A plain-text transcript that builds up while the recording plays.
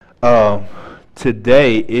Um,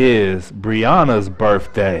 Today is Brianna's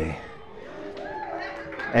birthday,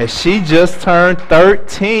 and she just turned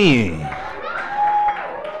 13.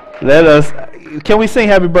 Can we sing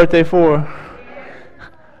happy birthday for her?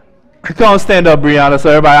 Come on, stand up, Brianna, so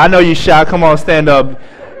everybody, I know you shy, come on, stand up.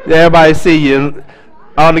 Everybody see you.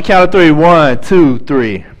 On the count of three, 1, 2,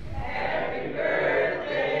 3. Happy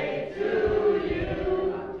birthday to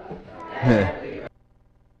you. Happy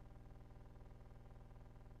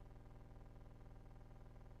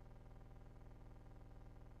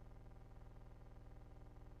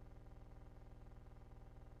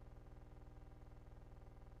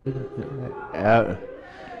Yeah,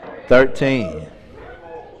 13.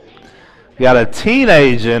 We got a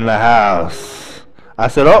teenager in the house. I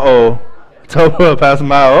said, uh-oh. Told her, Pastor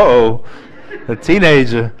Miles, uh-oh. A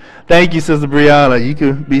teenager. Thank you, Sister Brianna. You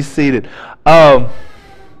can be seated.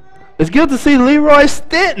 It's good to see Leroy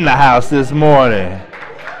Stent in the house this morning.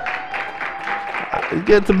 It's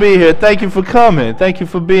good to be here. Thank you for coming. Thank you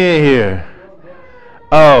for being here.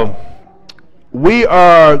 We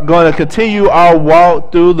are going to continue our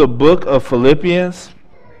walk through the book of Philippians.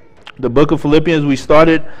 The book of Philippians, we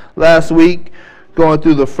started last week going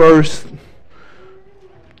through the first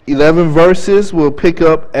 11 verses. We'll pick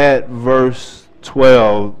up at verse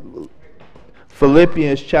 12.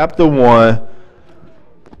 Philippians chapter 1.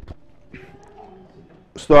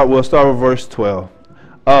 We'll start with verse 12.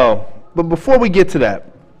 But before we get to that,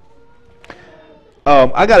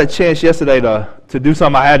 I got a chance yesterday to do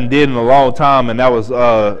something I hadn't did in a long time, and that was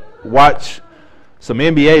watch some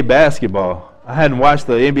NBA basketball. I hadn't watched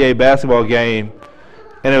the NBA basketball game,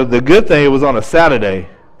 and the good thing, it was on a Saturday.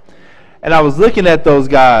 And I was looking at those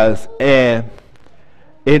guys, and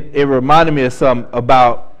it reminded me of something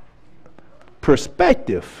about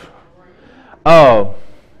perspective. You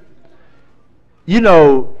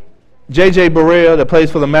know, J.J. Barea that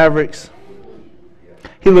plays for the Mavericks?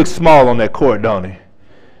 He looks small on that court, don't he?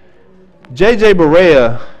 J.J.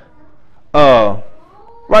 Barea,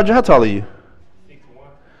 Roger, how tall are you? 6'1".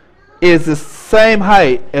 Is the same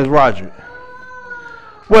height as Roger.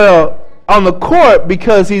 Well, on the court,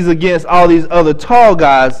 because he's against all these other tall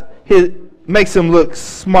guys, it makes him look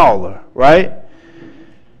smaller, right?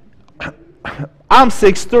 I'm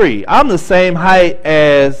 6'3". I'm the same height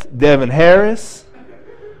as Devin Harris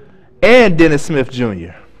and Dennis Smith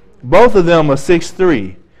Jr. Both of them are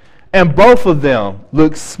 6'3", and both of them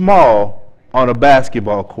look small on a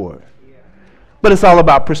basketball court. But it's all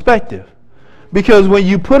about perspective. Because when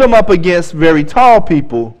you put them up against very tall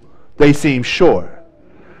people, they seem short.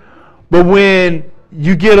 But when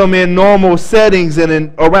you get them in normal settings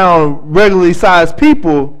and around regularly sized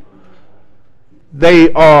people,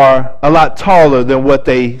 they are a lot taller than what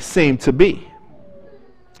they seem to be.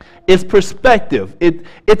 It's perspective.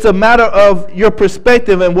 It's a matter of your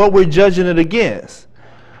perspective and what we're judging it against.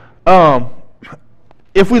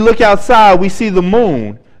 If we look outside, we see the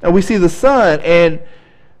moon and we see the sun, and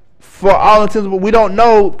for all intents, we don't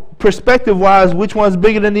know perspective-wise which one's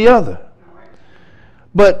bigger than the other.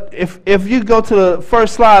 But if you go to the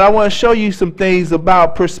first slide, I want to show you some things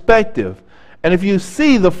about perspective. And if you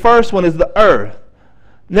see, the first one is the Earth.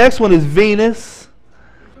 Next one is Venus,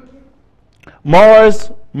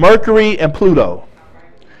 Mars, Mercury, and Pluto.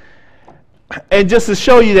 And just to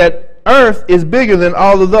show you that Earth is bigger than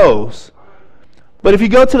all of those. But if you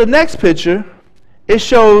go to the next picture, it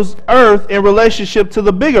shows Earth in relationship to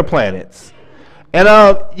the bigger planets. And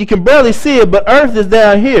you can barely see it, but Earth is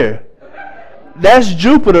down here. That's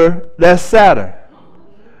Jupiter, that's Saturn.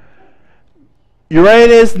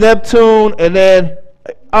 Uranus, Neptune, and then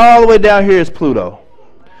all the way down here is Pluto.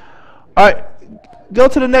 All right, go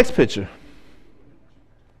to the next picture.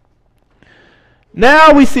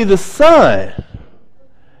 Now we see the sun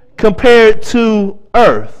compared to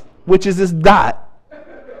Earth, which is this dot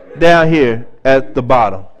down here at the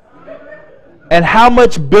bottom. And how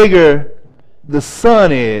much bigger the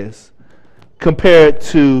sun is compared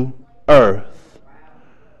to Earth.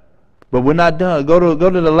 But we're not done. Go to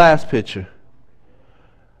the last picture.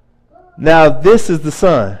 Now this is the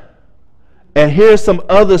sun. And here's some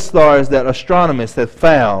other stars that astronomers have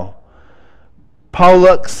found.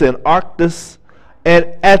 Pollux and Arcturus.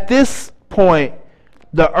 And at this point,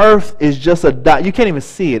 the Earth is just a dot. You can't even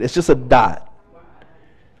see it. It's just a dot.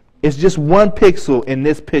 It's just one pixel in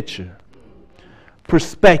this picture.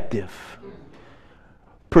 Perspective.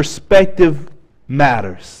 Perspective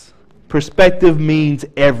matters. Perspective means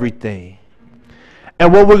everything.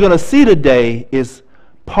 And what we're going to see today is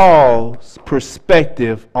Paul's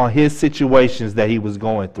perspective on his situations that he was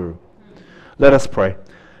going through. Let us pray.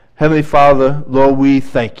 Heavenly Father, Lord, we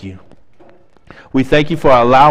thank you. We thank you for allowing